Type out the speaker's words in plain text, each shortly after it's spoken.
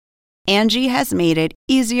Angie has made it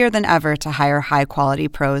easier than ever to hire high-quality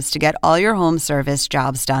pros to get all your home service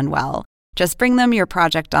jobs done well. Just bring them your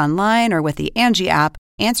project online or with the Angie app,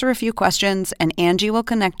 answer a few questions, and Angie will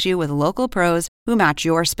connect you with local pros who match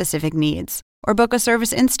your specific needs. Or book a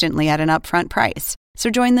service instantly at an upfront price. So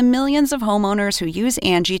join the millions of homeowners who use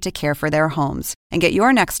Angie to care for their homes and get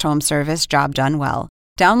your next home service job done well.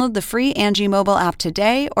 Download the free Angie mobile app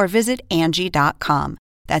today or visit Angie.com.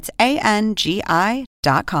 That's ANGI.com.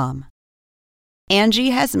 Angie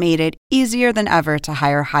has made it easier than ever to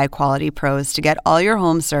hire high-quality pros to get all your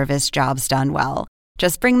home service jobs done well.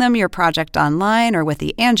 Just bring them your project online or with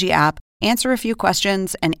the Angie app, answer a few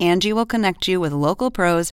questions, and Angie will connect you with local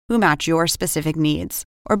pros who match your specific needs.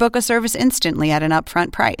 Or book a service instantly at an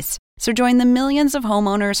upfront price. So join the millions of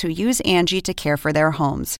homeowners who use Angie to care for their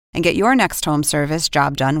homes and get your next home service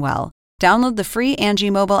job done well. Download the free Angie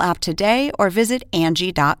mobile app today or visit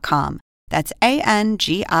Angie.com. That's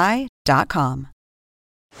ANGI.com.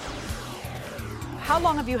 How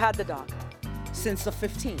long have you had the dog? Since the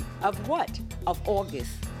 15th Of what? of August.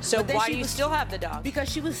 So But then why she do you was- still have the dog? Because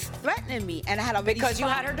she was threatening me, and I had already Because you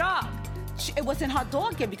had her dog. It wasn't her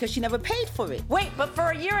dog yet because she never paid for it. Wait, but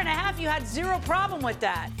for a year and a half, you had zero problem with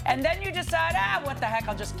that. And then you decide, what the heck,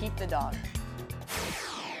 I'll just keep the dog.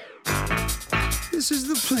 This is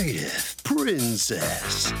the plaintiff,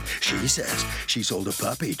 Princess. She says she sold a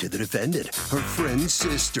puppy to the defendant, her friend's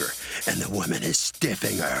sister, and the woman is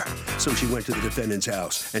stiffing her. So she went to the defendant's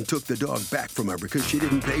house and took the dog back from her because she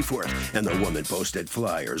didn't pay for it. And the woman posted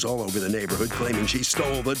flyers all over the neighborhood claiming she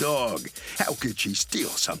stole the dog. How could she steal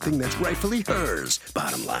something that's rightfully hers?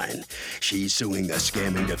 Bottom line, she's suing the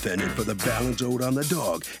scamming defendant for the balance owed on the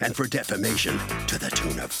dog and for defamation to the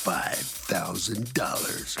tune of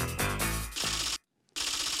 $5,000.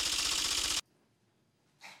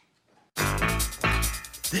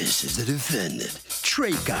 This is the defendant,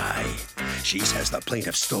 Doggy. She says the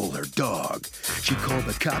plaintiff stole her dog. She called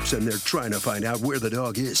the cops and they're trying to find out where the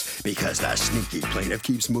dog is because the sneaky plaintiff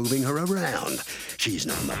keeps moving her around. She's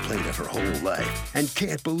known the plaintiff her whole life and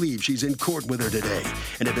can't believe she's in court with her today.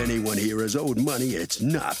 And if anyone here is owed money, it's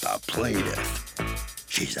not the plaintiff.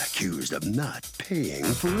 She's accused of not paying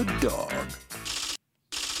for a dog.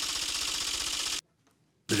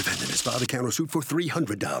 The defendant has filed a countersuit for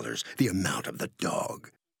 $300, the amount of the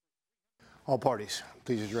dog. All parties,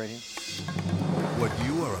 please use your right hand. What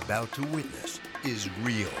you are about to witness is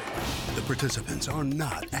real. The participants are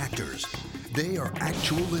not actors. They are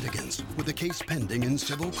actual litigants with a case pending in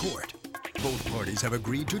civil court. Both parties have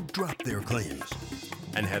agreed to drop their claims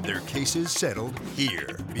and have their cases settled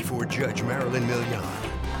here before Judge Marilyn Millian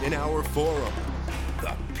in our forum,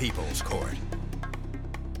 the People's Court.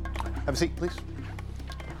 Have a seat, please.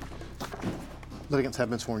 Litigants have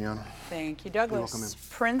been sworn, Your Honor. Thank you, Douglas. You're welcome, ma'am.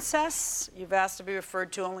 Princess, you've asked to be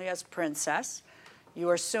referred to only as Princess. You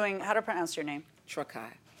are suing, how to pronounce your name?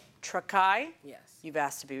 Trakai. Trakai? Yes. You've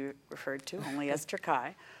asked to be referred to only as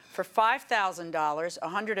Trakai. For $5,000,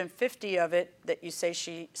 $150 of it that you say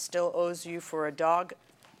she still owes you for a dog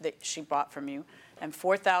that she bought from you, and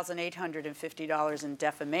 $4,850 in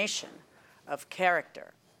defamation of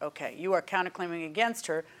character. Okay, you are counterclaiming against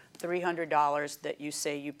her $300 that you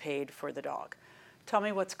say you paid for the dog. Tell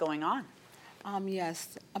me what's going on. Yes,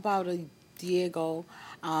 about a year ago,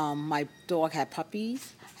 my dog had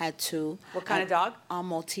puppies, had two. What kind of dog?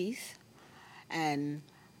 Maltese. And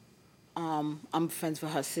I'm friends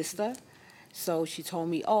with her sister. So she told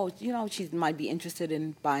me, she might be interested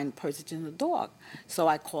in purchasing a dog. So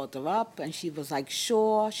I called her up, and she was like,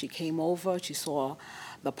 sure. She came over. She saw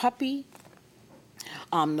the puppy.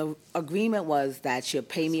 The agreement was that she'll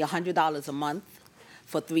pay me $100 a month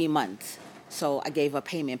for 3 months. So I gave her a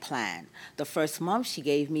payment plan. The first month, she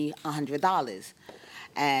gave me $100.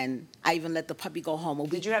 And I even let the puppy go home a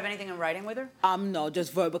week. Did you have anything in writing with her? No,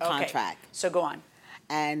 just verbal contract. So go on.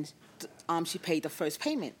 And she paid the first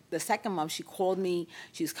payment. The second month, she called me.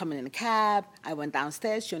 She was coming in a cab. I went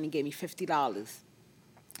downstairs. She only gave me $50.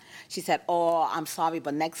 She said, I'm sorry,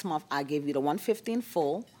 but next month I give you the $150 in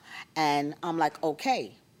full. And I'm like,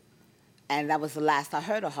 okay. And that was the last I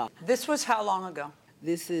heard of her. This was how long ago?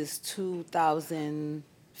 This is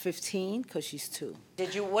 2015, because she's 2.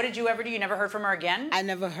 What did you ever do? You never heard from her again? I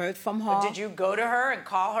never heard from her. Did you go to her and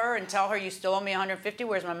call her and tell her you still owe me $150?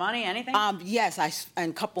 Where's my money? Anything? Yes. And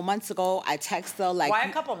a couple months ago, I texted her like. Why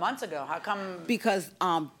a couple months ago? How come? Because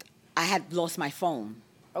I had lost my phone.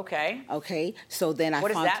 Okay. Okay. So then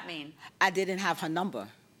What does that mean? I didn't have her number.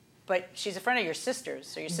 But she's a friend of your sister's,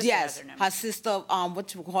 so your sister has her number. Her sister.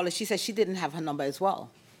 She said she didn't have her number as well.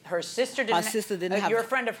 Her sister didn't. Her sister didn't have. You're a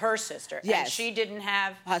friend of her sister. Yes. And she didn't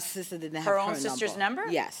have. Her sister didn't have her own sister's number.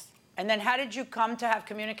 Yes. And then how did you come to have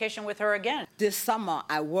communication with her again? This summer,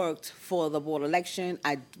 I worked for the board election.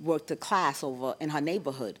 I worked a class over in her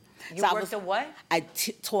neighborhood. You worked a what? I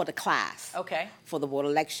taught a class. Okay. For the board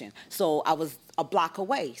election. So I was a block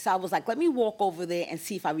away. So I was like, let me walk over there and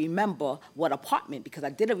see if I remember what apartment, because I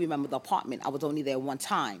didn't remember the apartment. I was only there one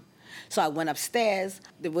time. So I went upstairs.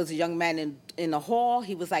 There was a young man in the hall.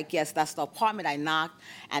 He was like, yes, that's the apartment. I knocked,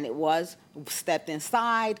 and it was. Stepped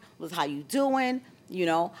inside, was, how you doing? You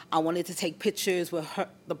know, I wanted to take pictures with her,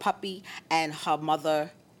 the puppy, and her mother,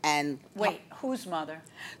 and... Wait, whose mother?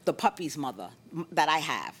 The puppy's mother that I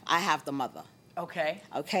have. I have the mother. Okay.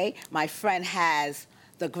 Okay? My friend has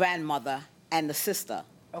the grandmother and the sister.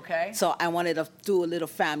 Okay. So I wanted to do a little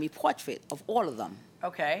family portrait of all of them.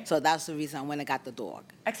 Okay. So that's the reason I went and got the dog.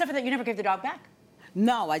 Except for that, you never gave the dog back.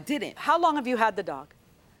 No, I didn't. How long have you had the dog?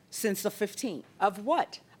 Since the 15th Of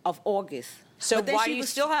what? of August. So But then why she do you was-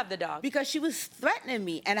 still have the dog? Because she was threatening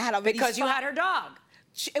me, and I had already... Because you had her dog.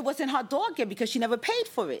 It wasn't her dog yet, because she never paid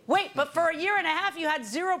for it. Wait, but for a year and a half, you had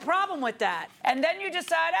zero problem with that. And then you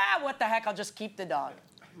decide, what the heck, I'll just keep the dog.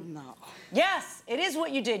 No. Yes, it is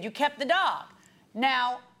what you did. You kept the dog.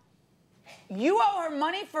 Now, you owe her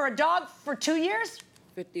money for a dog for 2 years?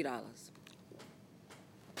 $50.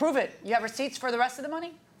 Prove it. You have receipts for the rest of the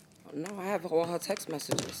money? No, I have all her text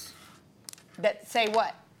messages. That say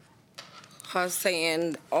what? Her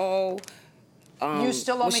saying, oh, You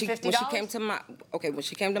still owe when me she- $50? When she came to my, when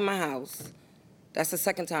she came to my house, that's the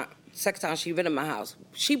second time she been in my house.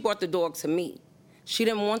 She brought the dog to me. She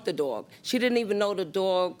didn't want the dog. She didn't even know the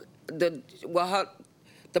dog, the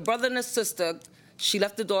brother and the sister, she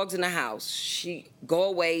left the dogs in the house. She go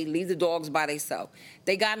away, leave the dogs by themselves.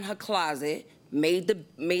 They got in her closet, made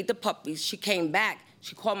the puppies. She came back.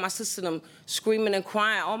 She called my sister and them screaming and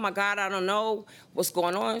crying, oh my God, I don't know what's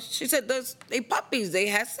going on. She said, they puppies, they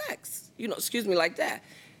had sex. You know, excuse me, like that.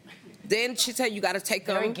 Then she said, you gotta take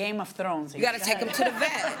them. Very Game of Thrones. You gotta take them to the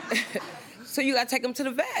vet. So you gotta take them to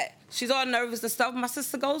the vet. She's all nervous and stuff. My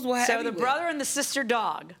sister goes, well, So the brother and the sister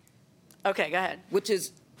dog. Okay, go ahead. which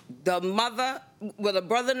is the mother, the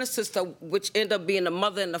brother and the sister, which end up being the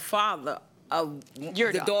mother and the father of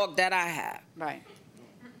Your the dog that I have. Right.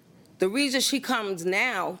 The reason she comes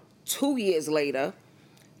now, 2 years later,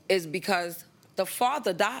 is because the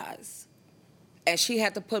father dies. And she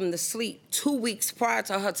had to put him to sleep 2 weeks prior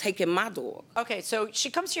to her taking my dog. Okay, so she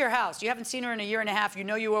comes to your house. You haven't seen her in a year and a half. You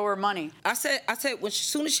know you owe her money. I said, as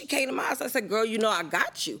soon as she came to my house, I said, girl, you know I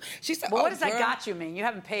got you. She said, Well, oh, what does that girl. got you mean? You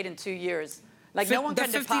haven't paid in 2 years. Like, no one The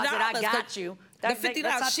can deposit, I got you. The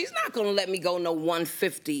 $50, she's not gonna let me go no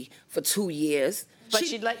 $150 for 2 years. But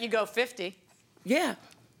she'd let you go 50. Yeah.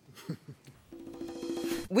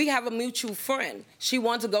 We have a mutual friend. She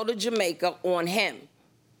wanted to go to Jamaica on him.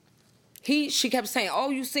 She kept saying, oh,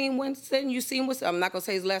 you seen Winston? You seen Winston? I'm not gonna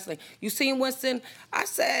say his last name. You seen Winston? I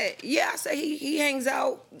said, yeah. I said, he hangs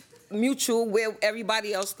out mutual where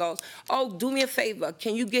everybody else goes. Oh, do me a favor.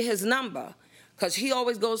 Can you get his number? Because he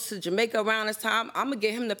always goes to Jamaica around this time. I'm gonna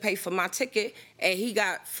get him to pay for my ticket, and he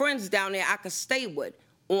got friends down there I could stay with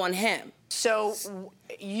on him. So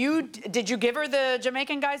did you give her the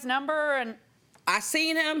Jamaican guy's number? And I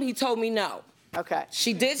seen him, he told me no. okay.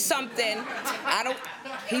 She did something,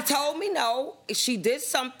 he told me no, she did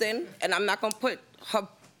something, and I'm not gonna put her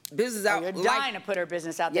business out. You're dying to put her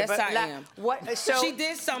business out there. Yes, I am. What, so She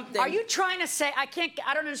did something. Are you trying to say, I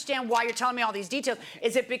don't understand why you're telling me all these details.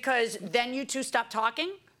 Is it because then you two stopped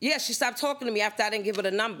talking? Yeah, she stopped talking to me after I didn't give her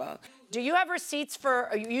the number. Do you have receipts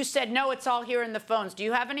you said, no, it's all here in the phones. Do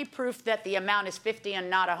you have any proof that the amount is 50 and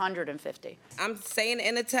not 150? I'm saying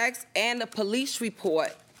in the text and the police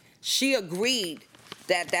report, she agreed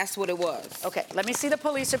that that's what it was. Okay, let me see the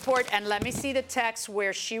police report and let me see the text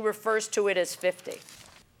where she refers to it as 50.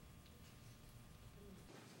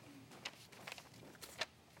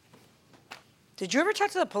 Did you ever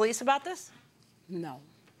talk to the police about this? No.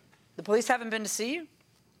 The police haven't been to see you?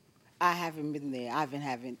 I haven't been there. I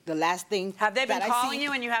haven't. The last thing. Have they been that I calling see-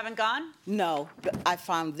 you and you haven't gone? No. I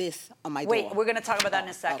found this on my door. Wait, we're going to talk about that in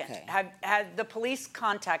a second. Okay. Have the police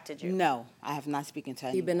contacted you? No, I have not spoken to He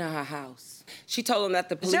anyone. been in her house. She told him that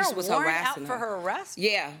the Is there police a was warrant harassing out for her arrest?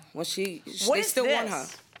 Yeah, when What they is still want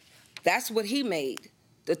this? her. That's what he made.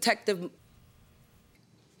 Detective.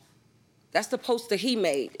 That's the poster he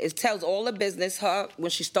made. It tells all the business, her, when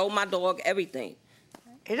she stole my dog, everything.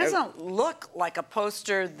 It doesn't look like a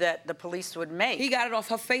poster that the police would make. He got it off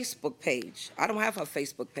her Facebook page. I don't have her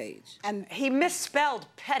Facebook page. And he misspelled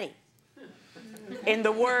petty in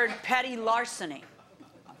the word petty larceny.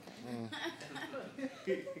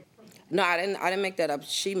 No, I didn't make that up.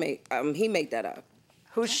 He made that up.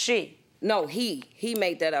 Who's she? No, he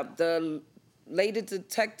made that up. The lady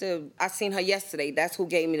detective, I seen her yesterday. That's who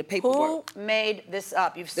gave me the paperwork. Who made this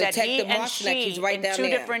up? You've said he Detective and Marshneck, she he's right in down two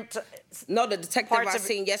there. different No, the detective parts I of-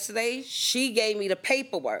 seen yesterday, she gave me the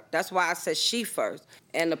paperwork. That's why I said she first.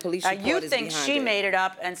 And the police report you is think behind she it. made it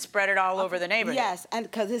up and spread it all over the neighborhood? Yes, and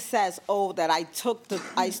because it says, that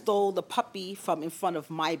I stole the puppy from in front of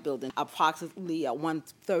my building approximately at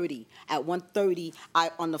 1:30. At 1:30,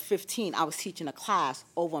 on the 15th, I was teaching a class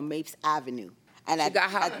over on Mapes Avenue. And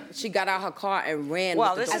She got out her car and ran.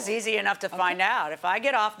 Well, with this the is dog. easy enough to find out. If I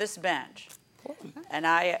get off this bench, and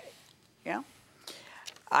I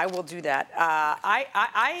will do that.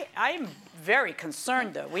 I'm very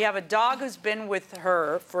concerned, though. We have a dog who's been with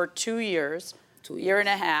her for 2 years, year and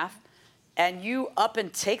a half, and you up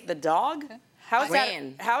and take the dog? How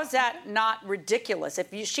is that not ridiculous? If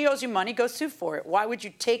she owes you money, go sue for it. Why would you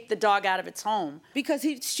take the dog out of its home? Because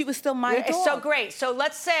she was still my dog. It's so great. So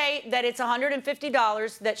let's say that it's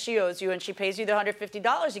 $150 that she owes you, and she pays you the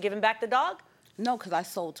 $150. You give him back the dog? No, because I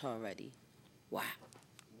sold her already. Wow.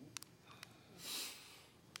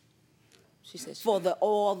 She said she For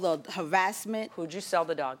all the harassment Who'd you sell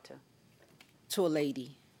the dog to? to a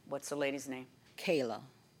lady, What's the lady's name? Kayla.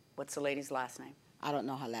 What's the lady's last name? I don't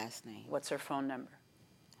know her last name. What's her phone number?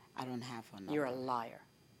 I don't have her number. You're a liar.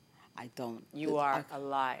 I don't. You are a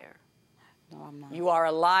liar. No, I'm not. You are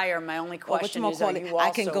a liar. My only question is, are you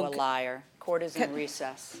I can also go- a liar? Court is in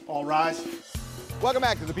recess. All rise. Welcome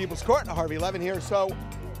back to the People's Court. Harvey Levin here. So,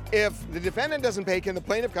 if the defendant doesn't pay, can the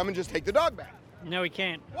plaintiff come and just take the dog back? No, he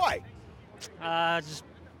can't. Why? Just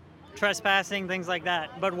trespassing, things like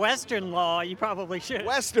that. But Western law, you probably should.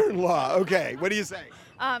 Western law. Okay. What do you say?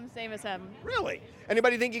 Same as him. Really?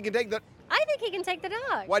 Anybody think you can take the? I think he can take the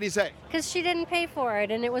dog. Why do you say? Because she didn't pay for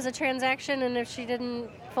it, and it was a transaction, and if she didn't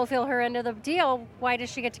fulfill her end of the deal, why does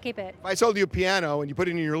she get to keep it? If I sold you a piano and you put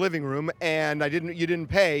it in your living room and you didn't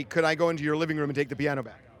pay, could I go into your living room and take the piano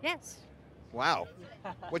back? Yes. Wow.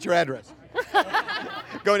 What's your address?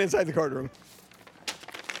 Going inside the courtroom.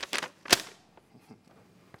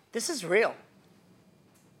 This is real.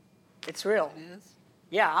 It's real. It is?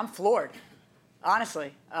 Yeah, I'm floored,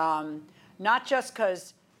 honestly. Not just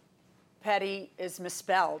because petty is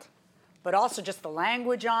misspelled, but also just the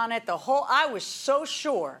language on it, I was so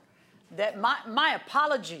sure that my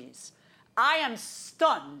apologies. I am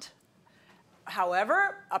stunned.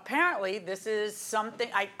 However, apparently this is something,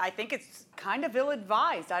 I think it's kind of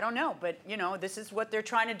ill-advised. I don't know, but this is what they're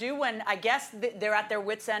trying to do when I guess they're at their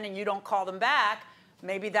wits' end and you don't call them back.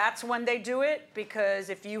 Maybe that's when they do it, because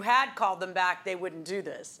if you had called them back, they wouldn't do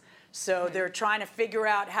this. So they're trying to figure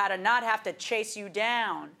out how to not have to chase you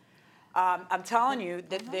down. I'm telling you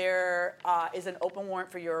that there is an open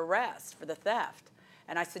warrant for your arrest for the theft.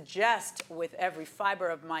 And I suggest with every fiber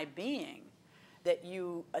of my being that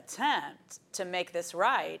you attempt to make this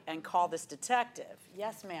right and call this detective.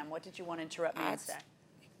 Yes, ma'am, what did you want to interrupt me and say?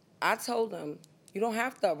 I told him, you don't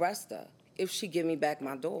have to arrest her if she give me back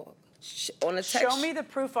my dog. On a text. Show me the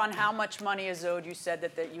proof on how much money is owed. You said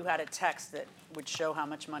that you had a text that would show how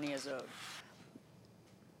much money is owed.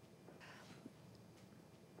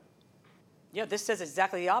 Yeah, this says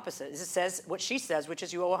exactly the opposite. This says what she says, which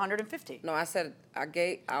is you owe $150. No, I said I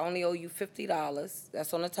only owe you $50.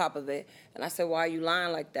 That's on the top of it. And I said, why are you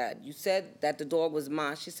lying like that? You said that the dog was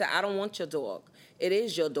mine. She said, I don't want your dog. It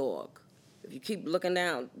is your dog. If you keep looking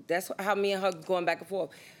down, that's how me and her going back and forth.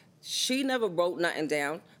 She never wrote nothing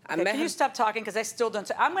down. Can you stop talking? Because I still don't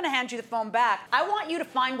say. I'm going to hand you the phone back. I want you to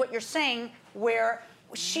find what you're saying where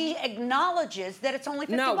she acknowledges that it's only $50.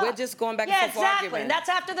 No, we're just going back and forth exactly. arguing. And that's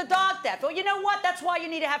after the dog theft. Well, you know what? That's why you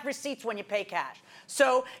need to have receipts when you pay cash.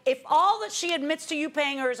 So if all that she admits to you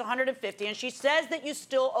paying her is $150, and she says that you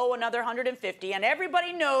still owe another $150, and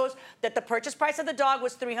everybody knows that the purchase price of the dog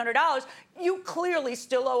was $300, you clearly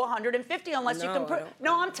still owe $150 unless you can prove.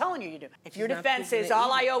 No, I'm telling you, you do. If your defense is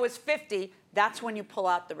all I owe is $50, that's when you pull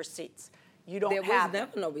out the receipts. You don't there have was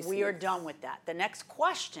never no receipts. We are done with that. The next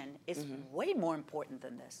question is way more important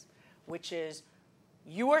than this, which is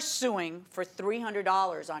you are suing for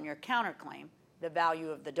 $300 on your counterclaim, the value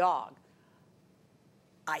of the dog.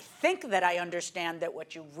 I think that I understand that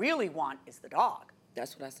what you really want is the dog.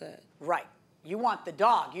 That's what I said. Right. You want the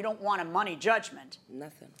dog. You don't want a money judgment.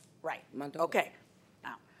 Nothing. Right. My dog. Okay.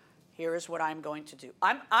 Now, here is what I'm going to do.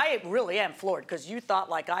 I really am floored because you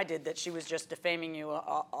thought like I did that she was just defaming you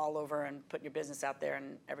all over and putting your business out there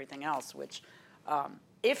and everything else, which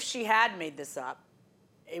if she had made this up,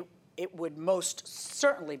 it would most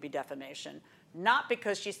certainly be defamation. Not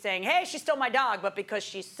because she's saying, hey, she stole my dog, but because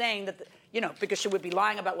she's saying that, because she would be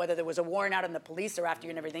lying about whether there was a warrant out in the police or after you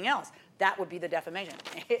and everything else. That would be the defamation.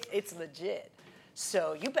 It's legit.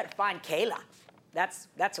 So you better find Kayla. That's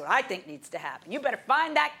what I think needs to happen. You better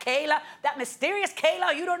find that Kayla, that mysterious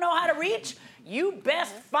Kayla you don't know how to reach. You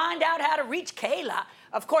best find out how to reach Kayla.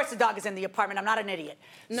 Of course the dog is in the apartment. I'm not an idiot.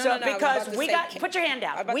 No. Because we got, put your hand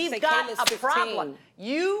down. We've got Kayla's a problem.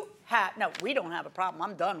 15. No, we don't have a problem.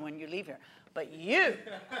 I'm done when you leave here. But you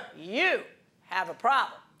have a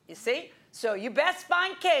problem, you see? So you best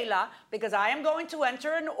find Kayla, because I am going to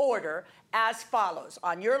enter an order as follows.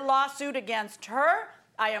 On your lawsuit against her,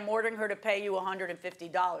 I am ordering her to pay you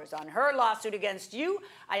 $150. On her lawsuit against you,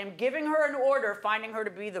 I am giving her an order, finding her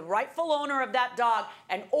to be the rightful owner of that dog,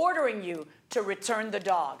 and ordering you to return the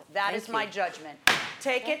dog. That is my judgment.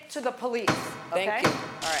 Take it to the police, okay? Thank you.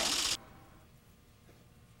 All right.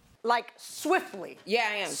 Like, swiftly. Yeah,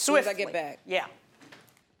 I am. As soon as I get back. Yeah.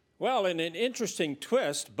 Well, in an interesting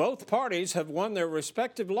twist, both parties have won their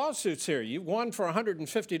respective lawsuits here. You won for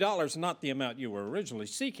 $150, not the amount you were originally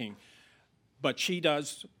seeking, but she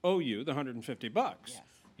does owe you the $150. Yes.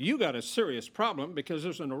 You got a serious problem because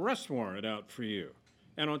there's an arrest warrant out for you.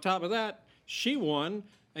 And on top of that, she won,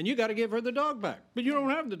 and you got to give her the dog back. But you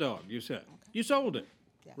don't have the dog, you said. Okay. You sold it,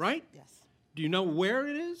 right? Yes. Do you know where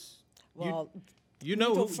it is? Well, you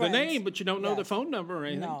know the name, but you don't know the phone number or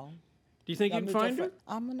anything? No. Do you think you can find her?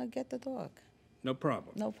 I'm going to get the dog. No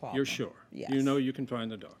problem. No problem. You're sure? Yes. You know you can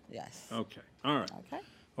find the dog? Yes. Okay. All right. Okay.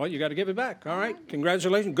 Well, you got to give it back. All right.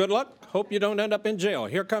 Congratulations. Good luck. Hope you don't end up in jail.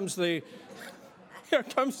 Here comes the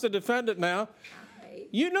defendant now.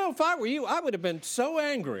 You know, if I were you, I would have been so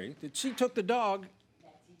angry that she took the dog.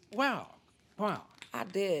 Wow. I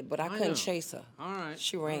did, but I couldn't chase her. All right.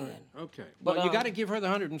 She ran. Right. Okay. But, well, you got to give her the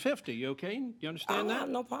 $150. You okay? You understand I that? have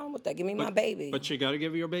no problem with that. Give me my baby. But you got to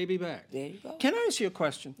give her your baby back. There you go. Can I ask you a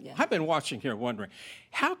question? Yeah. I've been watching here, wondering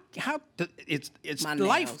it's My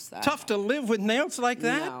life nails, tough to live with nails like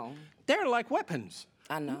that. No. They're like weapons.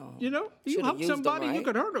 I know. You know, you Should've help used them, somebody, you right?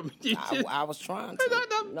 could hurt them. I was trying to. No,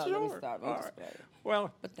 Let me sure. stop. All right.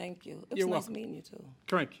 Well, But thank you. It was you're nice welcome. meeting you, too.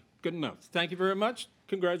 Thank you. Good enough. Thank you very much.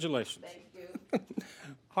 Congratulations. Thank you.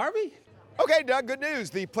 Harvey? Okay, Doug, good news.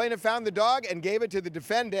 The plaintiff found the dog and gave it to the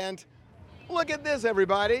defendant. Look at this,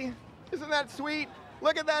 everybody. Isn't that sweet?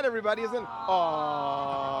 Look at that, everybody.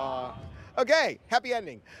 Aww. Okay, happy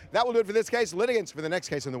ending. That will do it for this case. Litigants for the next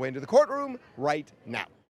case on the way into the courtroom right now.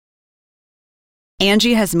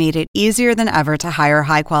 Angie has made it easier than ever to hire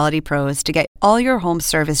high-quality pros to get all your home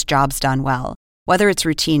service jobs done well. Whether it's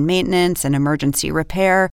routine maintenance, an emergency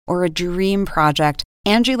repair, or a dream project,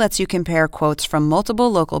 Angie lets you compare quotes from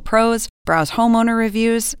multiple local pros, browse homeowner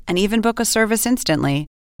reviews, and even book a service instantly.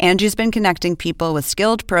 Angie's been connecting people with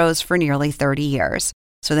skilled pros for nearly 30 years.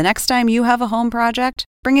 So the next time you have a home project,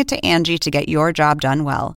 bring it to Angie to get your job done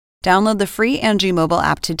well. Download the free Angie mobile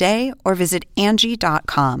app today or visit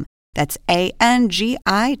Angie.com. That's ANGI.com.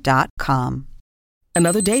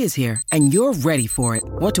 Another day is here, and you're ready for it.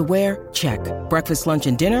 What to wear? Check. Breakfast, lunch,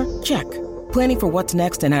 and dinner? Check. Planning for what's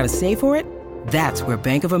next and how to save for it? That's where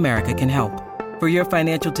Bank of America can help. For your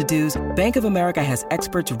financial to-dos, Bank of America has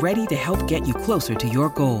experts ready to help get you closer to your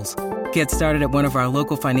goals. Get started at one of our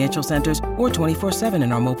local financial centers or 24/7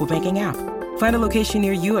 in our mobile banking app. Find a location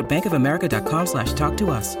near you at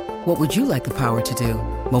bankofamerica.com/talktous. What would you like the power to do?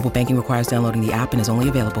 Mobile banking requires downloading the app and is only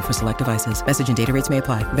available for select devices. Message and data rates may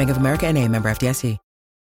apply. Bank of America N.A., member FDIC.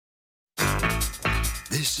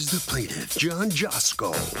 This is the plaintiff, John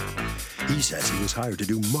Josko. He says he was hired to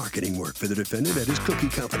do marketing work for the defendant at his cookie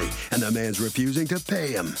company, and the man's refusing to pay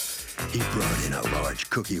him. He brought in a large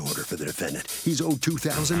cookie order for the defendant. He's owed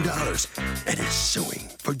 $2,000 and is suing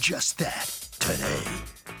for just that today.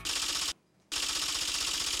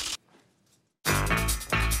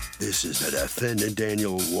 This is the defendant,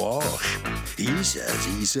 Daniel Walsh. He says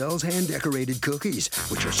he sells hand-decorated cookies,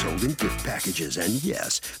 which are sold in gift packages. And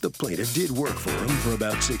yes, the plaintiff did work for him for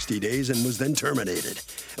about 60 days and was then terminated.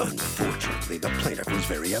 Unfortunately, the plaintiff was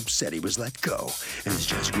very upset he was let go and is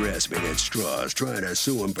just grasping at straws, trying to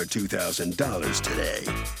sue him for $2,000 today.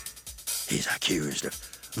 He's accused of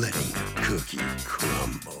letting the cookie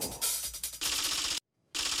crumble.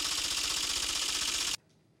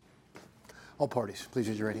 All parties, please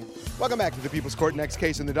use your right hand. Welcome back to the People's Court. Next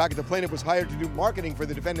case in the docket. The plaintiff was hired to do marketing for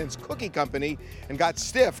the defendant's cookie company and got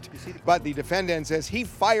stiffed. But the defendant says he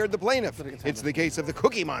fired the plaintiff. It's the case of the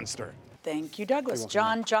Cookie Monster. Thank you, Douglas.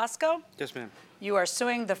 John Josko? Yes, ma'am. You are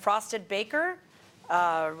suing the Frosted Baker,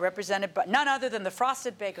 represented by none other than the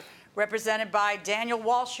Frosted Baker, represented by Daniel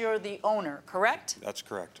Walsh. You're the owner, correct? That's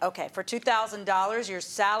correct. Okay, for $2,000, your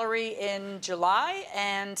salary in July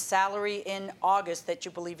and salary in August that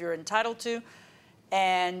you believe you're entitled to,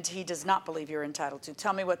 and he does not believe you're entitled to.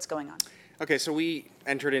 Tell me what's going on. Okay, so we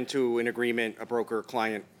entered into an agreement, a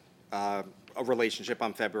broker-client a relationship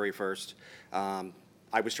on February 1st.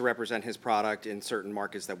 I was to represent his product in certain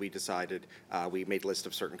markets that we decided. We made a list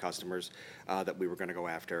of certain customers that we were going to go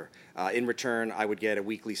after. In return, I would get a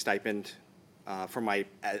weekly stipend for my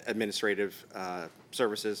administrative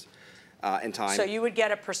services and time. So you would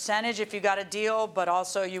get a percentage if you got a deal, but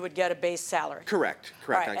also you would get a base salary? Correct.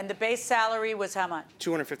 All right, and the base salary was how much?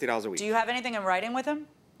 $250 a week. Do you have anything in writing with him?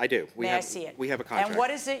 I do. May I see it? We have a contract. And what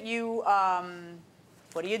is it you,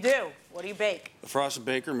 what do you do? What do you bake? The Frosted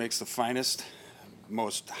Baker makes the finest,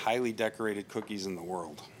 most highly decorated cookies in the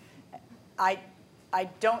world. I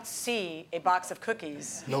don't see a box of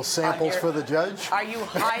cookies. No samples for the judge? Are you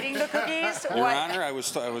hiding the cookies? Your Honor,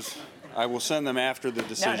 I will send them after the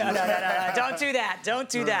decision. No. Don't do that. Don't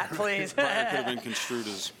do that, please. Bribe could have been construed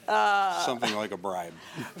as something like a bribe.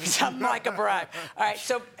 Something like a bribe. All right,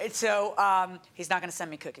 so he's not going to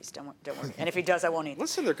send me cookies. Don't worry. And if he does, I won't eat them.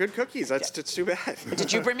 Listen, they're good cookies. That's too bad.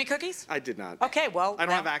 Did you bring me cookies? I did not. Okay, well. I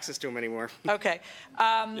don't have access to them anymore. Okay.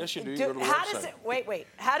 Yes, you do. You go to the how website. does it? Wait.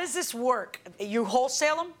 How does this work? You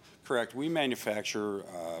wholesale them? Correct. We manufacture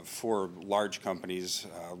for large companies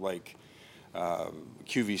like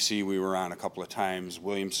QVC. We were on a couple of times.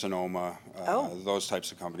 Williams-Sonoma. Those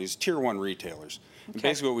types of companies. Tier 1 retailers. Okay. And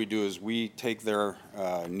basically, what we do is we take their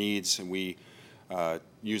needs and we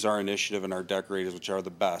use our initiative and our decorators, which are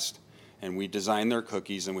the best, and we design their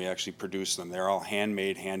cookies and we actually produce them. They're all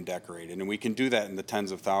handmade, hand decorated, and we can do that in the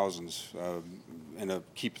tens of thousands and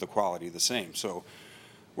keep the quality the same. So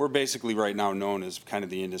we're basically right now known as kind of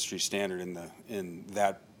the industry standard in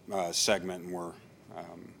that segment, and we're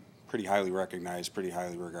pretty highly recognized, pretty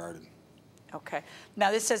highly regarded. Okay. Now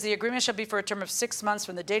this says the agreement shall be for a term of 6 months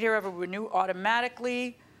from the date hereof, will renew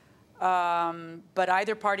automatically, but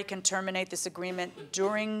either party can terminate this agreement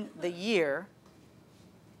during the year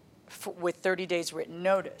with 30 days written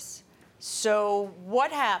notice. So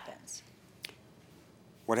what happens?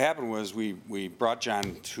 What happened was we brought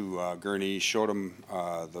John to Gurnee, showed him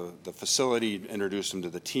the facility, introduced him to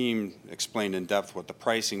the team, explained in depth what the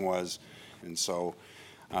pricing was, and so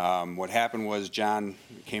what happened was John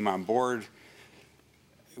came on board.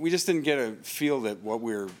 We just didn't get a feel that what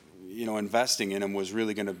we were, investing in him was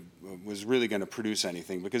really going to produce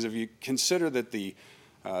anything, because if you consider that the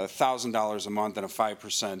 $1,000 a month and a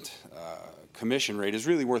 5% commission rate is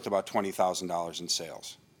really worth about $20,000 in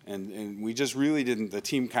sales. And we just really didn't, the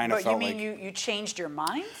team kind of felt like... But you mean you changed your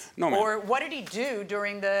mind? No, ma'am. Or what did he do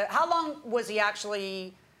how long was he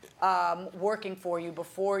actually working for you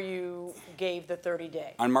before you gave the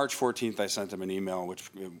 30-day? On March 14th, I sent him an email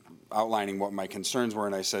outlining what my concerns were,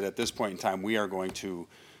 and I said, at this point in time, we are going to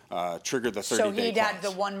trigger the 30-day So he clause. had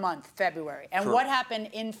the 1 month, February. And Correct. what happened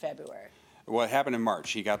in February? What happened in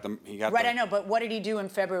March? He got Right, I know, but what did he do in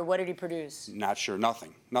February? What did he produce? Not sure.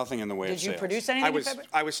 Nothing in the way of sales. Did you produce anything in February?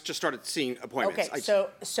 I was just started seeing appointments. Okay,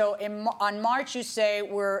 so on March you say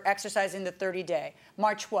we're exercising the 30-day.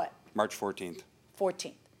 March what? March 14th.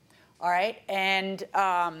 14th. All right, and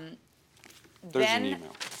There's then an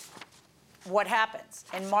email. What happens?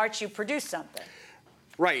 In March you produce something.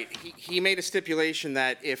 Right. He made a stipulation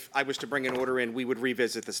that if I was to bring an order in, we would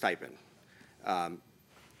revisit the stipend.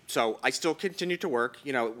 So I still continued to work.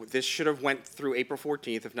 This should have went through April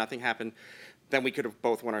 14th. If nothing happened, then we could have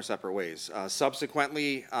both went our separate ways.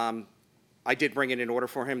 Subsequently, I did bring in an order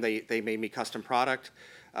for him. They made me custom product.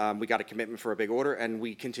 We got a commitment for a big order, and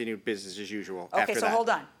we continued business as usual after that. Okay, so hold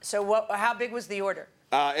on. So how big was the order?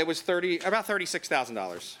 It was about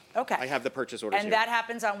 $36,000. Okay. I have the purchase orders And here. that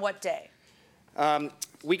happens on what day?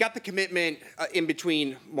 We got the commitment in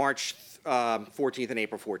between March 14th and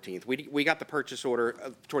April 14th. We got the purchase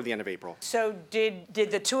order toward the end of April. So did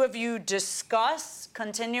the two of you discuss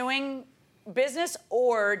continuing business,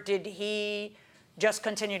 or did he just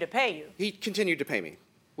continue to pay you? He continued to pay me.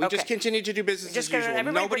 We just continued to do business as usual.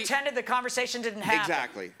 Everybody pretended the conversation didn't happen.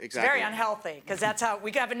 Exactly. It's very unhealthy, because that's how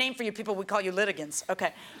we have a name for you people. We call you litigants.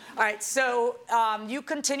 Okay. All right. So you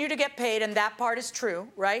continue to get paid, and that part is true,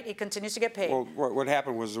 right? He continues to get paid. Well, what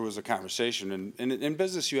happened was there was a conversation, and in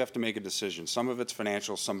business you have to make a decision. Some of it's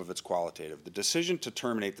financial, some of it's qualitative. The decision to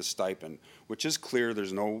terminate the stipend, which is clear,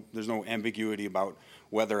 there's no ambiguity about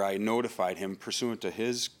whether I notified him pursuant to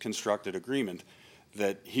his constructed agreement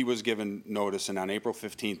that he was given notice, and on April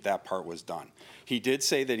 15th, that part was done. He did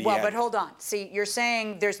say that he had... Well, but hold on. See, you're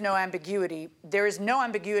saying there's no ambiguity. There is no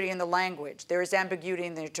ambiguity in the language. There is ambiguity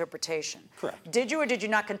in the interpretation. Correct. Did you or did you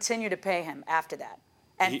not continue to pay him after that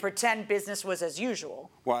and pretend business was as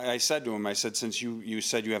usual? Well, I said to him, since you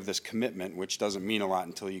said you have this commitment, which doesn't mean a lot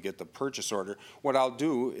until you get the purchase order, what I'll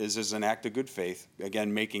do is as an act of good faith,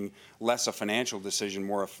 again, making less a financial decision,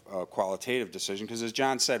 more a qualitative decision, because as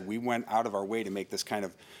John said, we went out of our way to make this kind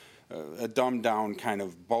of a dumbed down kind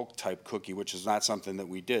of bulk type cookie, which is not something that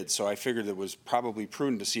we did. So I figured it was probably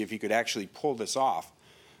prudent to see if he could actually pull this off,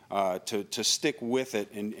 to stick with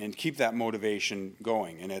it and keep that motivation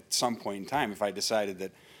going. And at some point in time, if I decided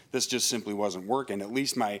that this just simply wasn't working, at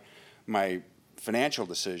least my financial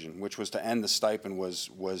decision, which was to end the stipend,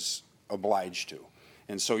 was obliged to.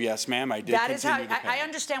 And so, yes, ma'am, I did That is how, continue to pay. I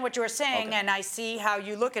understand what you were saying, Okay. and I see how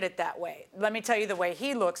you look at it that way. Let me tell you the way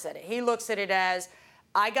he looks at it. He looks at it as,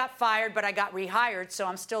 I got fired, but I got rehired, so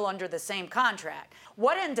I'm still under the same contract.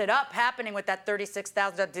 What ended up happening with that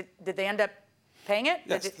 $36,000? Did they end up paying it?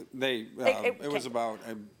 Yes, it was about,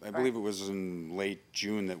 I believe it was in late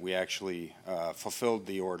June that we actually fulfilled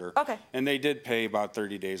the order. Okay. And they did pay about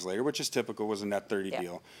 30 days later, which is typical, was a net 30 Yeah.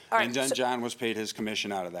 deal. All right, And then so- John was paid his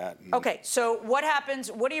commission out of that. And Okay, so what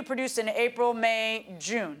happens, what do you produce in April, May,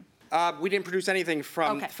 June? We didn't produce anything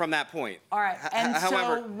from Okay. from that point. All right, and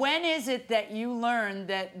However, so when is it that you learned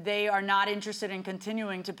that they are not interested in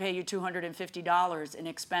continuing to pay you $250 in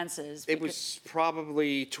expenses? it was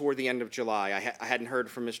probably toward the end of July. I hadn't heard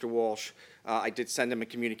from Mr. Walsh. I did send him a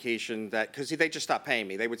communication that, because they just stopped paying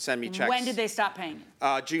me. They would send me checks. When did they stop paying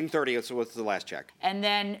you? June 30th was the last check. And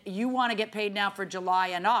then you want to get paid now for July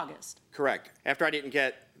and August. Correct. After I didn't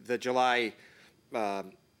get the July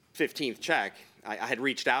 15th check, I had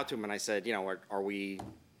reached out to him and I said, you know, are we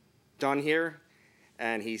done here?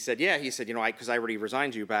 And he said, yeah. He said, you know, because I already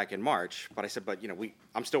resigned you back in March. But I said, but, you know,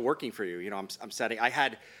 I'm still working for you. You know, I'm setting, I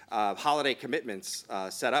had holiday commitments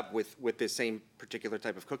set up with this same particular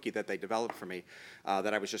type of cookie that they developed for me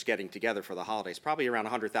that I was just getting together for the holidays, probably around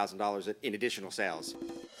 $100,000 in additional sales.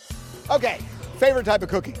 Okay, favorite type of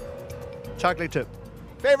cookie? Chocolate chip.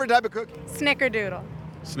 Favorite type of cookie? Snickerdoodle.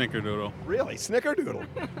 Snickerdoodle. Really? Snickerdoodle?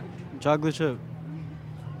 Chocolate chip.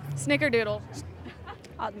 Snickerdoodle.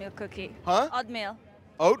 Oatmeal cookie. Huh? Oatmeal.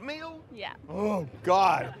 Oatmeal? Yeah. Oh,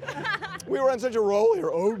 God. We were on such a roll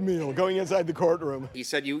here. Oatmeal going inside the courtroom. He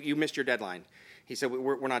said, you missed your deadline. He said,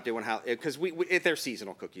 we're not doing how, because they're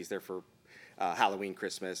seasonal cookies. They're for Halloween,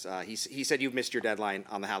 Christmas. He said, you've missed your deadline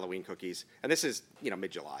on the Halloween cookies. And this is, you know,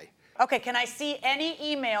 mid-July. Okay, can I see any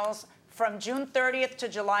emails from June 30th to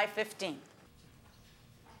July 15th?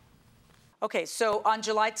 Okay, so on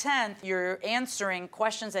July 10th, you're answering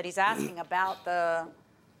questions that he's asking about the,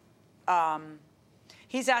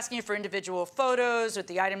 he's asking you for individual photos with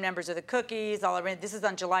the item numbers of the cookies, all around. This is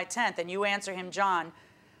on July 10th, and you answer him, John,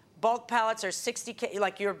 bulk pallets are 60K,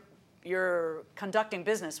 like you're conducting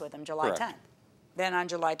business with him July Correct. 10th. Then on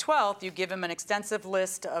July 12th, you give him an extensive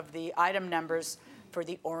list of the item numbers for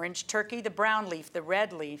the orange turkey, the brown leaf, the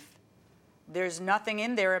red leaf. There's nothing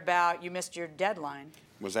in there about you missed your deadline.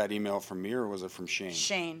 was that email from me or was it from Shane?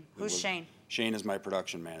 Shane. Who's Shane? Shane is my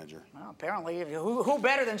production manager. Well, apparently, who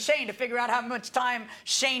better than Shane to figure out how much time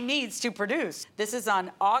Shane needs to produce? This is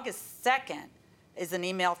on August 2nd, is an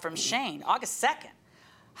email from Shane. August 2nd.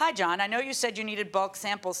 Hi, John. I know you said you needed bulk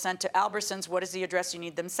samples sent to Albertsons. What is the address you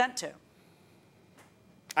need them sent to?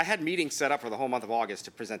 I had meetings set up for the whole month of August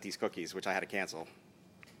to present these cookies, which I had to cancel.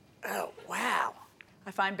 Oh, wow.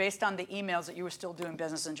 I find based on the emails that you were still doing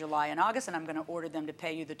business in July and August, and I'm going to order them to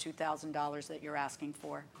pay you the $2,000 that you're asking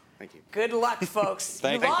for. Thank you. Good luck, folks.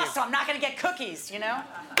 Thank you you. lost, so I'm not going to get cookies, you know?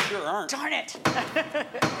 Sure aren't. Darn it.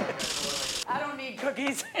 I don't need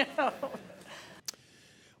cookies, you know.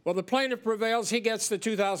 Well, the plaintiff prevails. He gets the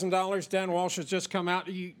 $2,000. Dan Walsh has just come out.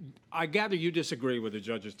 I gather you disagree with the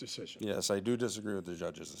judge's decision. Yes, I do disagree with the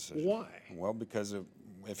judge's decision. Why? Well, because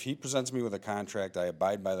if he presents me with a contract, I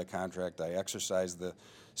abide by the contract, I exercise the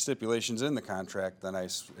stipulations in the contract, then I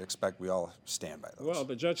expect we all stand by those. Well,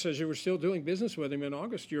 the judge says you were still doing business with him in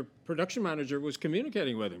August. Your production manager was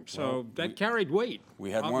communicating with him, so Well, that carried weight. We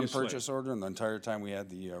had obviously. one purchase order, and the entire time we had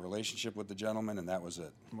the relationship with the gentleman, and that was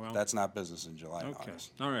it. Well, that's not business in July and Okay,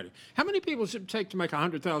 August. all righty. How many people does it take to make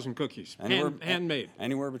 100,000 cookies, handmade?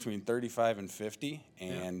 Anywhere between 35 and 50,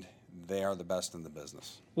 and they are the best in the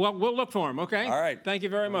business. Well, we'll look for him, okay? All right. Thank you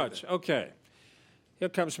very much. Okay. Here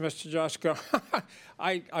comes Mr. Josh Go.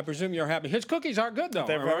 I presume you're happy. His cookies are good, though.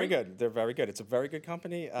 They're all very right? good. They're very good. It's a very good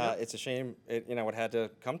company. It's a shame it had to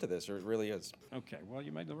come to this. It really is. Okay. Well,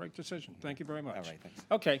 you made the right decision. Thank you very much. All right, thanks.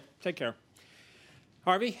 Okay. Take care.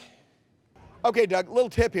 Harvey? Okay, Doug, little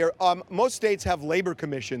tip here. Most states have labor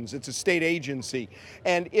commissions. It's a state agency.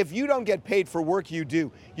 And if you don't get paid for work you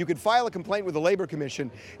do, you can file a complaint with the labor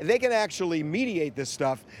commission. They can actually mediate this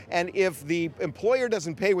stuff. And if the employer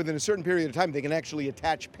doesn't pay within a certain period of time, they can actually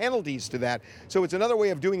attach penalties to that. So it's another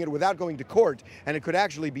way of doing it without going to court, and it could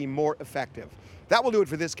actually be more effective. That will do it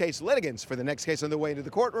for this case. Litigants for the next case on the way into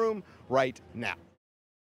the courtroom right now.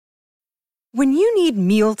 When you need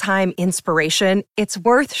mealtime inspiration, it's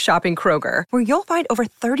worth shopping Kroger, where you'll find over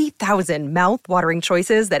 30,000 mouth-watering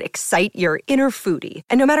choices that excite your inner foodie.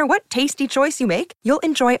 And no matter what tasty choice you make, you'll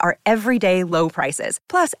enjoy our everyday low prices,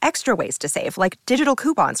 plus extra ways to save, like digital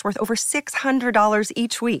coupons worth over $600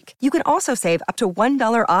 each week. You can also save up to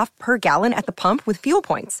 $1 off per gallon at the pump with fuel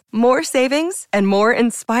points. More savings and more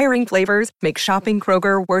inspiring flavors make shopping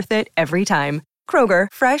Kroger worth it every time. Kroger,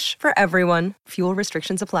 fresh for everyone. Fuel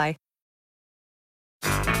restrictions apply.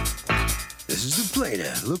 This is the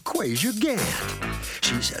plaintiff, LaQuasia Gant.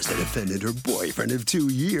 She says the defendant, her boyfriend of 2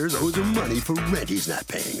 years, owes her money for rent he's not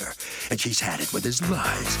paying her. And she's had it with his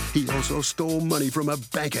lies. He also stole money from a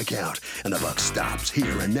bank account. And the buck stops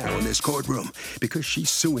here and now in this courtroom because she's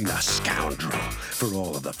suing the scoundrel for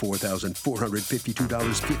all of the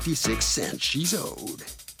 $4,452.56 she's owed.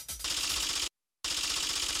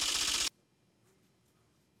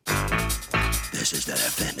 This is the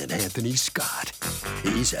defendant, Anthony Scott.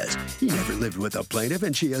 He says he never lived with the plaintiff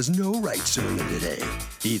and she has no right suing him today.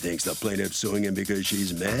 He thinks the plaintiff's suing him because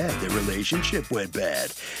she's mad their relationship went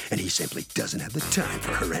bad, and he simply doesn't have the time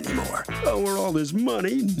for her anymore. Owe her all this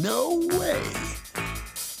money? No way.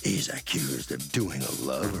 He's accused of doing a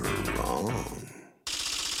lover wrong.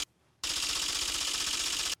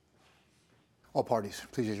 All parties,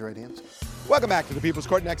 please use your right hands. Welcome back to the People's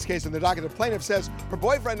Court. Next case in the docket. The plaintiff says her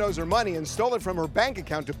boyfriend owes her money and stole it from her bank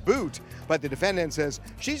account to boot, but the defendant says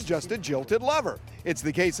she's just a jilted lover. It's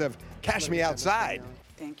the case of Cash Me Outside.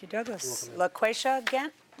 Thank you, Douglas. LaQuasia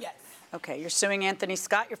again? Yes. Okay, you're suing Anthony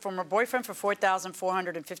Scott, your former boyfriend, for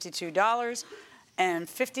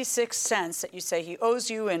 $4,452.56 that you say he owes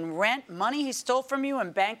you in rent, money he stole from you,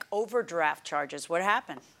 and bank overdraft charges. What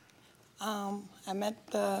happened? I met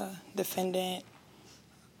the defendant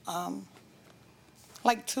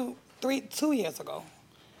like 2 years ago,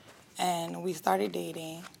 and we started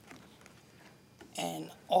dating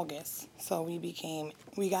in August. So we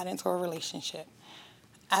got into a relationship.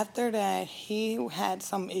 After that, he had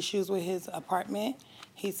some issues with his apartment.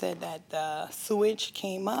 He said that the sewage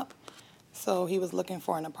came up, so he was looking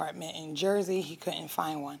for an apartment in Jersey. He couldn't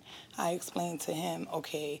find one. I explained to him,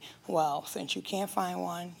 okay, well, since you can't find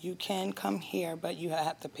one, you can come here, but you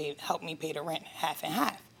have to help me pay the rent half and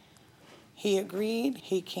half. He agreed.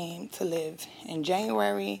 He came to live in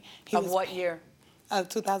January. Of what year? Of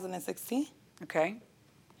 2016. Okay.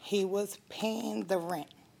 He was paying the rent.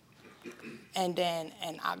 And then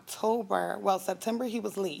in September he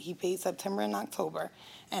was late. He paid September and October.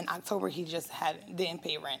 And October he just didn't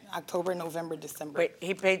pay rent. October, November, December. Wait,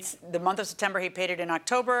 he paid the month of September, he paid it in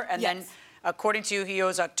October, and Yes. then according to you, he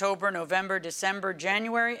owes October, November, December,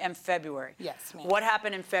 January, and February. Yes, ma'am. What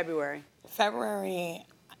happened in February? February,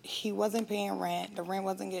 he wasn't paying rent. The rent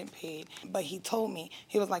wasn't getting paid. But he told me,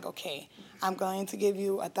 he was like, okay, I'm going to give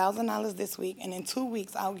you $1,000 this week, and in 2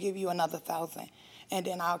 weeks I'll give you another $1,000, and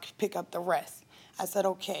then I'll pick up the rest. I said,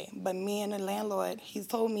 okay. But me and the landlord, he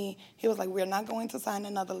told me, he was like, we're not going to sign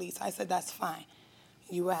another lease. I said, that's fine.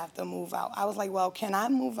 You will have to move out. I was like, well, can I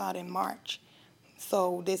move out in March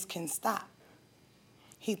so this can stop?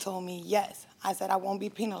 He told me yes. I said, I won't be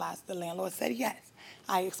penalized. The landlord said yes.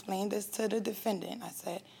 I explained this to the defendant. I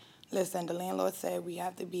said, listen, the landlord said we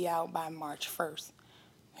have to be out by March 1st.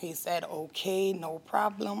 He said, okay, no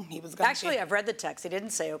problem. He was going to Actually, I've read the text. He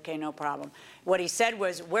didn't say, okay, no problem. What he said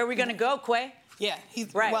was, where are we going to go, Quay? Yeah,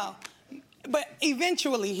 he's right. Well, but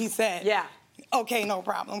eventually he said, yeah, okay, no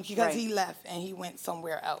problem, because right. he left and he went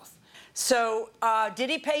somewhere else. So did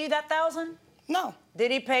he pay you that $1,000? No. Did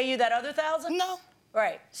he pay you that other $1,000? No.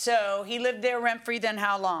 Right. So he lived there rent-free then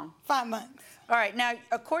how long? 5 months. All right. Now,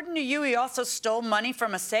 according to you, he also stole money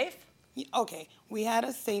from a safe? Okay. We had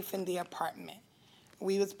a safe in the apartment.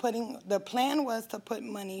 The plan was to put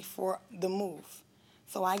money for the move.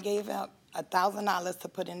 So I gave out $1,000 to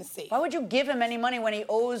put in the safe. Why would you give him any money when he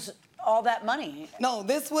owes all that money? No,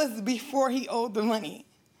 this was before he owed the money.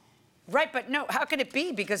 Right, but no, how could it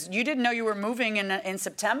be? Because you didn't know you were moving in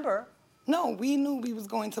September. No, we knew we was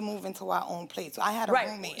going to move into our own place. So I had a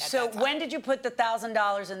roommate at So that time. when did you put the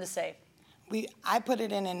 $1,000 in the safe? I put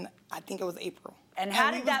it in I think it was April. And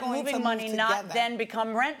how did that moving money not then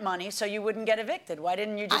become rent money so you wouldn't get evicted? Why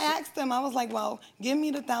didn't you just... I asked him, I was like, well, give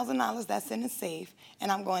me the $1,000 that's in the safe,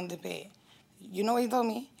 and I'm going to pay it. You know what he told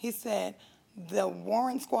me? He said the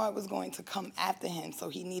warrant squad was going to come after him, so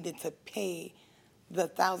he needed to pay the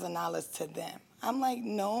 $1,000 to them. I'm like,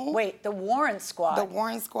 no. Wait, the warrant squad? The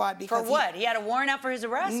warrant squad. Because for what? He had a warrant out for his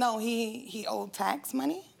arrest? No, he owed tax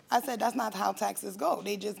money. I said, that's not how taxes go.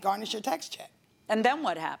 They just garnish your tax check. And then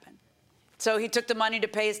what happened? So he took the money to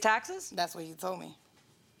pay his taxes? That's what he told me.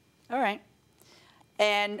 All right.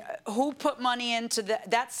 And who put money into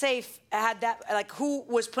that safe? Had that, like, who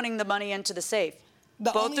was putting the money into the safe?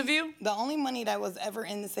 Both of you? The only money that was ever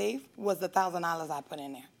in the safe was the $1,000 I put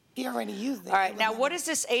in there. He already used it. All right, now what is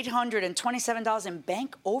this $827 in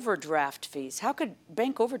bank overdraft fees? How could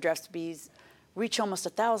bank overdraft fees reach almost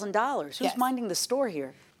 $1,000? Who's minding the store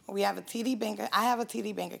here? We have a TD bank. I have a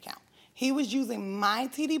TD bank account. He was using my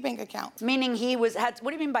TD bank account. Meaning what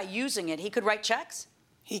do you mean by using it? He could write checks?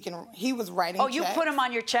 He was writing checks. Oh, you put him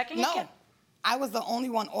on your checking account? No. I was the only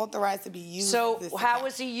one authorized to be used. So how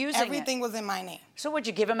was he using Everything was in my name. So would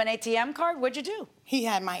you give him an ATM card? What'd you do? He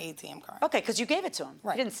had my ATM card. Okay, because you gave it to him.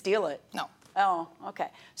 Right. You didn't steal it. No. Oh, okay.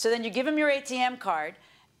 So then you give him your ATM card,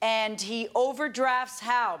 and he overdrafts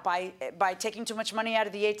how? By taking too much money out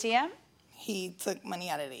of the ATM? He took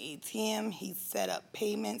money out of the ATM. He set up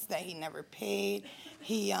payments that he never paid.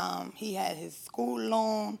 He had his school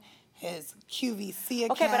loan, his QVC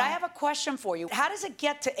account. Okay, but I have a question for you. How does it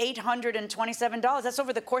get to $827? That's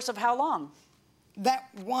over the course of how long? In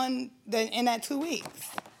that 2 weeks.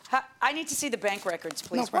 I need to see the bank records,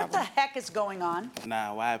 please. No problem. What the heck is going on?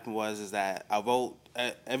 Nah, what happened was that I wrote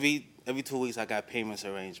every 2 weeks I got payments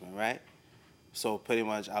arrangement, right? So pretty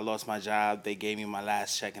much I lost my job. They gave me my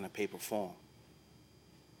last check in a paper form.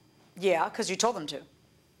 Yeah, because you told them to.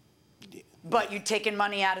 Yeah. But you'd taken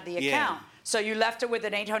money out of the account. So you left her with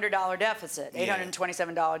an $800 deficit,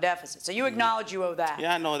 $827 deficit. So you acknowledge you owe that.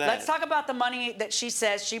 Yeah, I know that. Let's talk about the money that she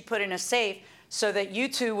says she put in a safe so that you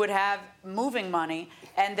two would have moving money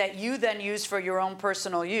and that you then use for your own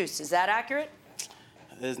personal use. Is that accurate?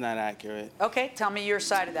 It's not accurate. Okay, tell me your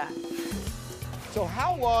side of that. So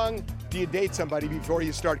how long do you date somebody before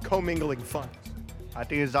you start commingling funds? I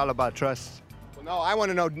think it's all about trust. Well, no, I want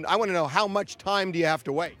to know how much time do you have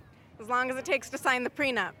to wait? As long as it takes to sign the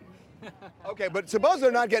prenup. Okay, but suppose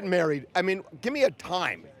they're not getting married. I mean, give me a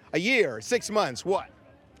time. A year, 6 months, what?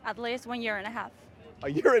 At least 1.5 years. A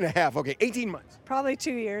year and a half, okay, 18 months. Probably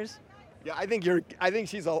 2 years. Yeah, I think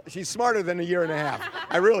she's smarter than a year and a half.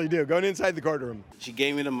 I really do. Going inside the courtroom. She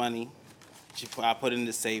gave me the money. I put it in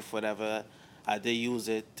the safe, whatever. I did use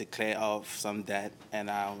it to clear off some debt, and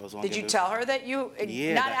I was going to Did you tell her that you,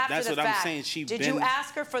 yeah, not after that's the what fact, I'm saying. Did you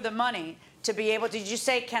ask her for the money to be able, did you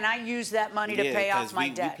say, can I use that money to pay off my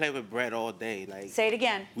debt? We play with bread all day. Like, say it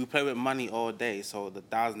again. We play with money all day, so the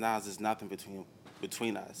 $1,000 is nothing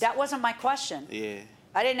between us. That wasn't my question. Yeah.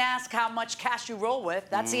 I didn't ask how much cash you roll with.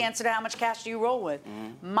 That's the answer to how much cash do you roll with.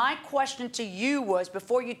 My question to you was,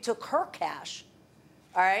 before you took her cash,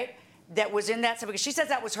 all right, that was in that, because she says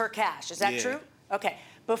that was her cash. Is that true? Okay.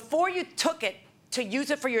 Before you took it to use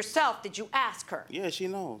it for yourself, did you ask her? Yeah, she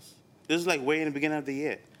knows. This is like way in the beginning of the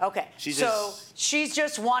year. Okay. So she's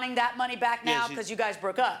just wanting that money back now because you guys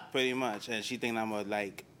broke up? Pretty much. And she think I'm going to,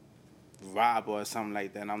 like, rob or something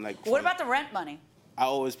like that. And I'm like... What about the rent money? I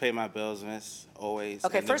always pay my bills, miss. Always.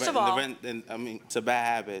 Okay, first of all... it's a bad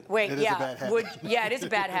habit. Wait, yeah. It is a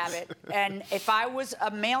bad habit. And if I was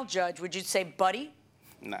a male judge, would you say buddy?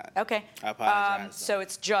 Nah. Okay. I apologize. So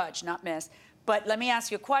it's judge, not miss. But let me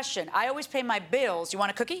ask you a question. I always pay my bills. You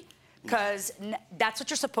want a cookie? Because that's what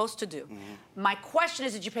you're supposed to do. My question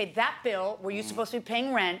is, did you pay that bill? Were you supposed to be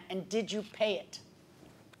paying rent? And did you pay it?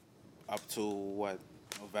 Up to, what,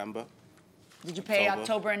 November? Did you pay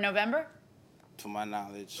October and November? To my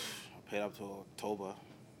knowledge, I paid up to October.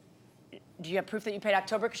 Do you have proof that you paid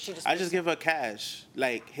October? Because I just give her cash,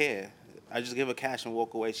 like, here. I just give her cash and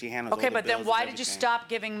walk away. She handles all the bills. Okay, but then why did you everything. stop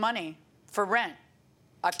giving money for rent?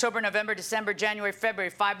 October, November, December, January,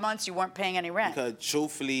 February, 5 months you weren't paying any rent. Because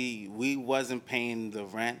truthfully, we wasn't paying the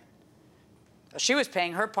rent. She was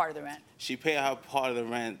paying her part of the rent. She paid her part of the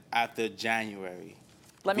rent after January.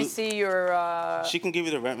 Let me see your... She can give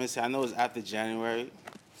you the rent, Missy. I know it's after January.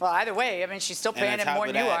 Well, either way, I mean, she's still paying it more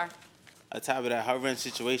than you are. On top of that, her rent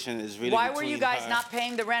situation is really Why were you guys not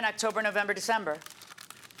paying the rent October, November, December?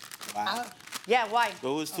 Why? Yeah, why?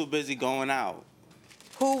 But we was too busy going out.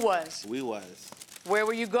 Who was? We was. Where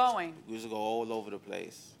were you going? We used to go all over the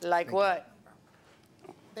place. Like what?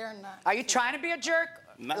 They're not. Are you trying to be a jerk?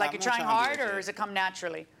 No, like I'm you're not trying hard, or does it come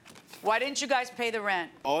naturally? Why didn't you guys pay the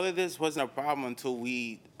rent? All of this wasn't a problem until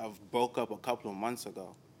we broke up a couple of months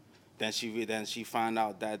ago. Then she found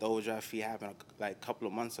out that the overdraft fee happened like a couple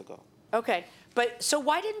of months ago. Okay, but so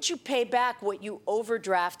why didn't you pay back what you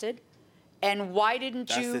overdrafted, and why didn't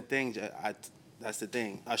you? That's the thing. That's the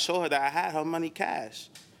thing. I showed her that I had her money cash.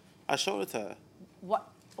 I showed it to her.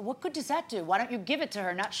 What good does that do? Why don't you give it to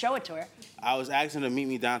her, not show it to her? I was asking her to meet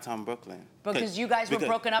me downtown Brooklyn. Because you guys were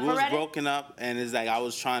broken up already? already? We was broken up, and it's like I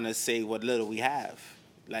was trying to save what little we have.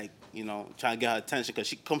 Like, you know, trying to get her attention because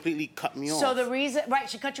she completely cut me off. So the reason, right,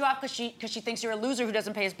 she cut you off because she thinks you're a loser who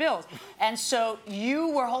doesn't pay his bills. And so you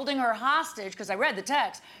were holding her hostage, because I read the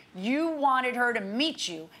text. You wanted her to meet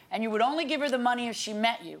you, and you would only give her the money if she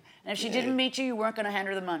met you. And if she didn't meet you, you weren't going to hand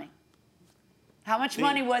her the money. How much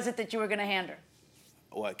money was it that you were going to hand her?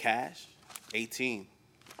 What, cash? 18.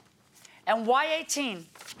 And why 18?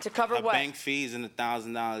 To cover Her what? bank fees and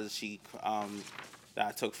 $1,000 she that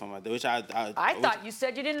I took from her, which I thought you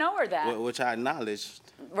said you didn't know her that. Which I acknowledged.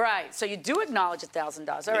 Right. So you do acknowledge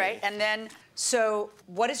 $1,000. All right. And then, so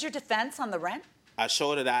what is your defense on the rent? I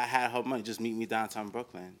showed her that I had her money. Just meet me downtown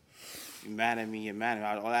Brooklyn. You're mad at me, you're mad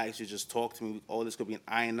at me. All I ask you is just talk to me. All this could be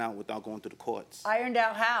ironed out without going through the courts. Ironed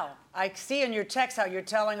out how? I see in your text how you're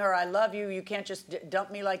telling her, I love you, you can't just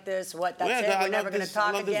dump me like this. What, that's it? We're never going to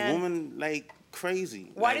talk again? I love this woman like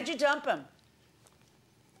crazy. Why did you dump him?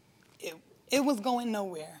 It was going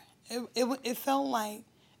nowhere. It felt like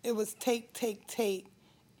it was take,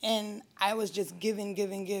 and I was just giving.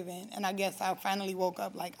 And I guess I finally woke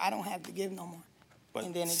up like, I don't have to give no more. But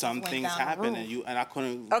and then it some things happened, and I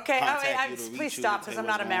couldn't Okay, contact you to reach please you stop, to because say I'm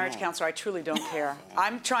what's not a going marriage on. counselor. I truly don't care.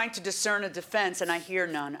 I'm trying to discern a defense, and I hear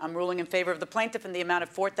none. I'm ruling in favor of the plaintiff in the amount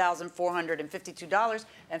of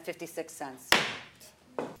 $4,452.56.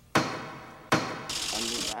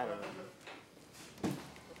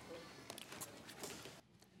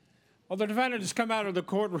 Well, the defendant has come out of the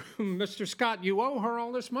courtroom. Mr. Scott, you owe her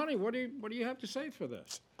all this money. What do you have to say for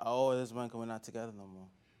this? Oh, this month we're not together no more.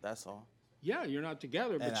 That's all. Yeah, you're not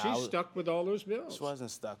together, but And she's stuck with all those bills. She wasn't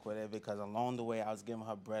stuck with it because along the way I was giving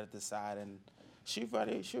her bread at the side, and she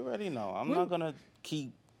already know. I'm not gonna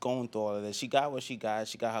keep going through all of this. She got what she got.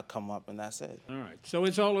 She got her come up, and that's it. All right. So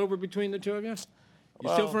it's all over between the two of you? You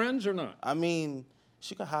still friends or not? I mean,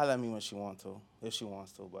 she can holler at me when she wants to, if she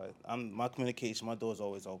wants to. But my communication, my door's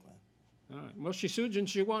always open. All right. Well, she sued you and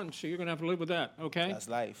she won, so you're going to have to live with that, okay? That's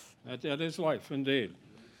life. That is life, indeed.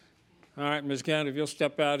 All right, Ms. Gant, if you'll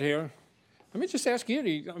step out here. Let me just ask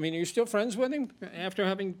you, are you still friends with him after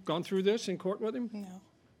having gone through this in court with him? No.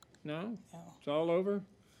 No? No. It's all over?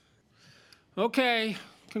 Okay.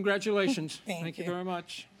 Congratulations. Thank you very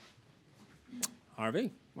much.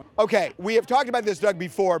 Harvey? Okay, we have talked about this, Doug,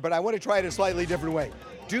 before, but I want to try it a slightly different way.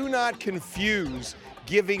 Do not confuse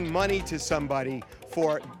giving money to somebody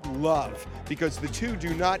for love, because the two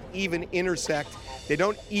do not even intersect. They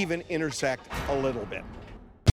don't even intersect a little bit.